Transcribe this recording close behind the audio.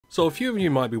So a few of you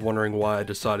might be wondering why I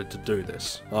decided to do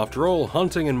this. After all,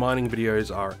 hunting and mining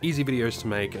videos are easy videos to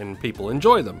make and people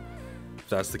enjoy them. If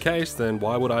that's the case, then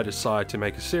why would I decide to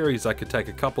make a series that could take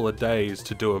a couple of days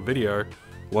to do a video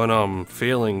when I'm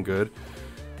feeling good,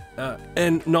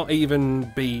 and not even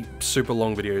be super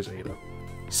long videos either?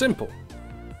 Simple.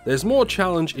 There's more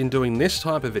challenge in doing this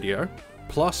type of video,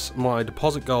 plus my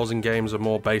deposit goals in games are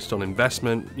more based on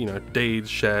investment, you know, deeds,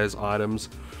 shares, items,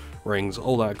 rings,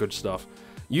 all that good stuff.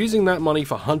 Using that money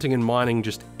for hunting and mining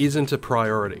just isn't a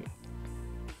priority.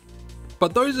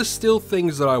 But those are still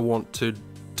things that I want to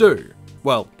do.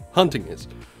 Well, hunting is.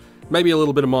 Maybe a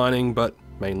little bit of mining, but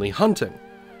mainly hunting.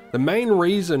 The main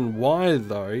reason why,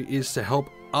 though, is to help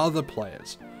other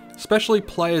players, especially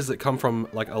players that come from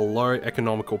like a low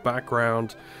economical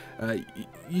background.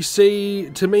 You see,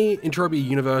 to me, Entropia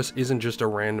Universe isn't just a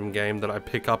random game that I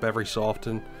pick up every so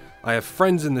often. I have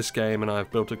friends in this game and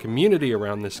I've built a community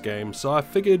around this game, so I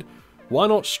figured, why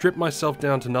not strip myself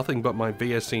down to nothing but my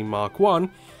VSE Mark I?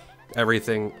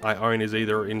 Everything I own is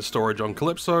either in storage on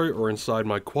Calypso or inside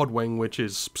my quad wing, which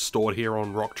is stored here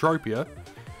on Rocktropia.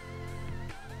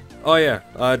 Oh yeah,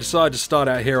 I decided to start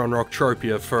out here on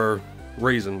Rocktropia for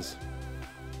reasons.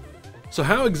 So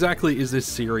how exactly is this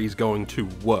series going to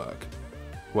work?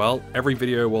 Well, every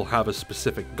video will have a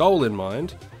specific goal in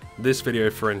mind. This video,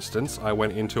 for instance, I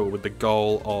went into it with the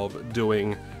goal of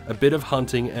doing a bit of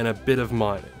hunting and a bit of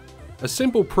mining. A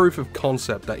simple proof of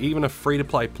concept that even a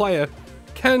free-to-play player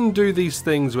can do these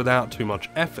things without too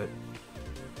much effort.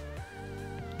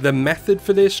 The method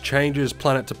for this changes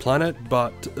planet to planet,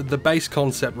 but the base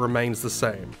concept remains the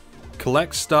same.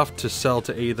 Collect stuff to sell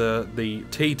to either the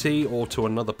TT or to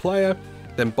another player,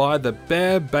 then buy the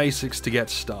bare basics to get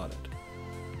started.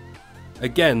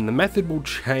 Again, the method will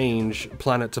change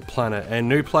planet to planet, and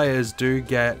new players do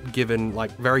get given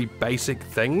like very basic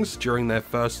things during their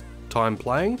first time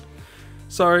playing.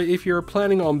 So if you're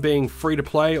planning on being free to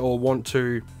play or want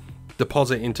to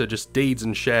deposit into just deeds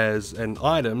and shares and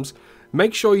items,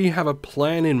 make sure you have a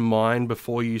plan in mind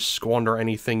before you squander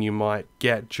anything you might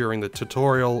get during the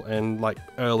tutorial and like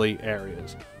early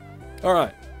areas.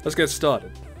 Alright, let's get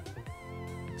started.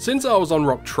 Since I was on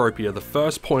Rocktropia, the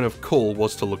first point of call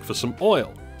was to look for some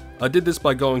oil. I did this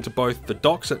by going to both the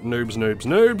docks at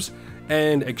Noobs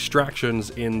and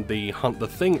extractions in the Hunt the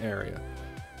Thing area.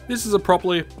 This is a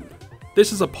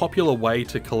popular way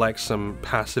to collect some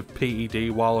passive PED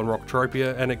while on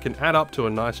Rocktropia, and it can add up to a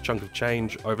nice chunk of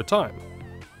change over time.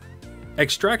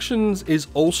 Extractions is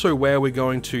also where we're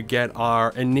going to get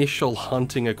our initial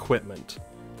hunting equipment.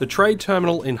 The trade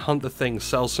terminal in Hunt the Thing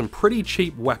sells some pretty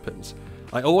cheap weapons.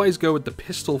 I always go with the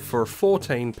pistol for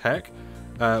 14 pec,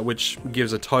 which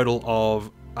gives a total of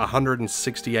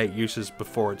 168 uses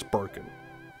before it's broken.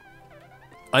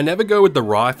 I never go with the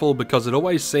rifle because it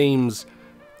always seems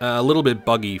a little bit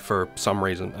buggy for some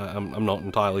reason. I'm not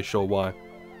entirely sure why.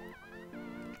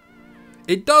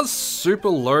 It does super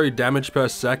low damage per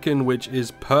second, which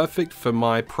is perfect for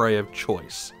my prey of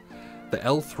choice, the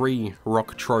L3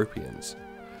 Rocktropians.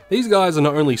 These guys are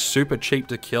not only super cheap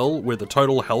to kill with a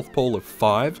total health pool of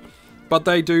 5, but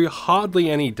they do hardly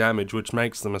any damage, which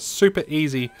makes them a super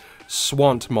easy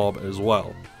swant mob as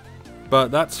well. But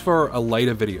that's for a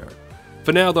later video.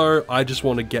 For now though, I just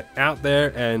want to get out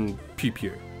there and pew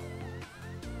pew.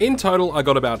 In total, I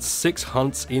got about 6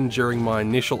 hunts in during my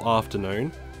initial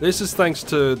afternoon. This is thanks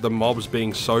to the mobs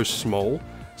being so small,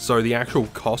 so the actual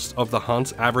cost of the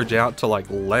hunts average out to like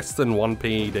less than 1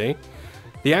 PED.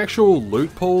 The actual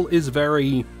loot pool is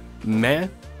very meh,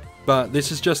 but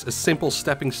this is just a simple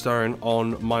stepping stone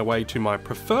on my way to my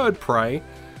preferred prey,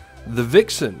 the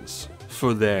Vixens,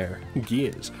 for their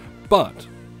gears. But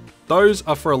those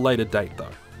are for a later date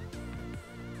though.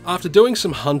 After doing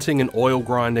some hunting and oil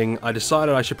grinding, I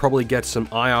decided I should probably get some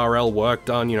IRL work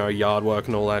done, you know, yard work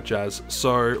and all that jazz.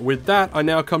 So with that, I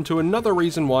now come to another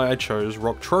reason why I chose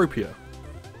Rocktropia.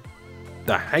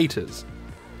 The haters.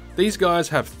 These guys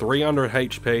have 300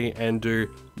 HP and do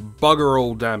bugger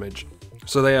all damage,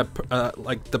 so they are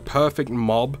like the perfect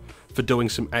mob for doing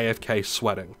some AFK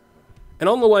sweating. And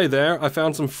on the way there, I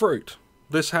found some fruit.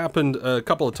 This happened a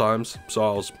couple of times, so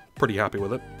I was pretty happy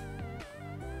with it.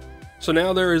 So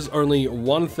now there is only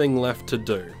one thing left to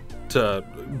do to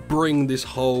bring this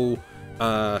whole,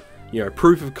 you know,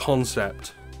 proof of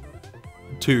concept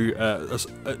to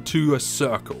a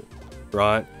circle,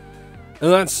 right?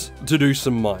 And that's to do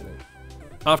some mining.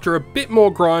 After a bit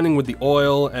more grinding with the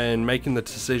oil and making the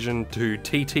decision to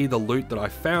TT the loot that I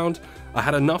found, I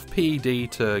had enough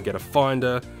PED to get a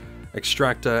finder,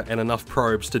 extractor, and enough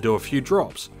probes to do a few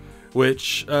drops,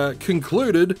 which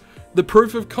concluded the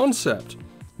proof of concept.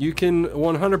 You can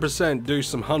 100% do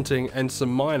some hunting and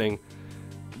some mining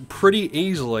pretty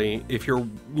easily if you're,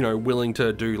 willing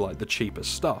to do like the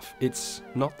cheapest stuff. It's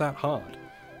not that hard.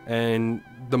 And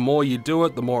the more you do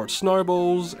it, the more it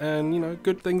snowballs, and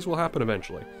good things will happen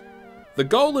eventually. The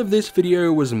goal of this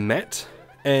video was met,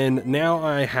 and now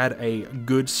I had a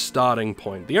good starting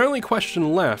point. The only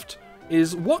question left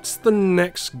is, what's the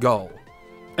next goal?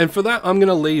 And for that, I'm going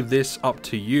to leave this up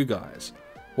to you guys.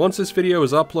 Once this video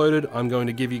is uploaded, I'm going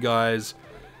to give you guys,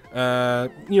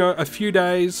 a few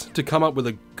days to come up with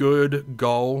a good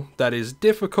goal that is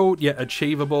difficult yet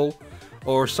achievable,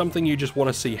 or something you just want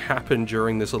to see happen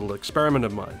during this little experiment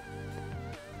of mine.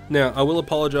 Now, I will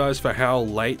apologize for how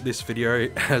late this video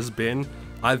has been.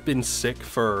 I've been sick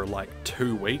for like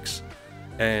 2 weeks,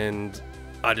 and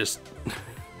I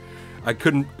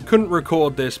couldn't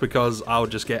record this because I would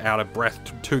just get out of breath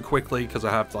too quickly because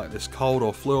I have like this cold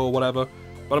or flu or whatever.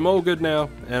 But I'm all good now,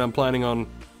 and I'm planning on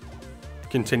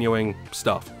continuing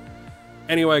stuff.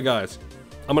 Anyway, guys,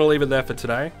 I'm gonna leave it there for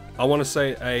today. I want to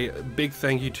say a big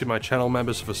thank you to my channel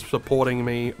members for supporting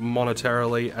me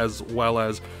monetarily, as well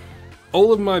as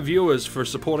all of my viewers for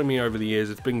supporting me over the years.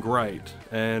 It's been great,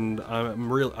 and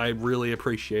I really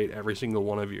appreciate every single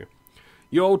one of you.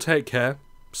 You all take care,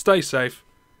 stay safe,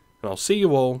 and I'll see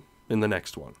you all in the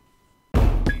next one.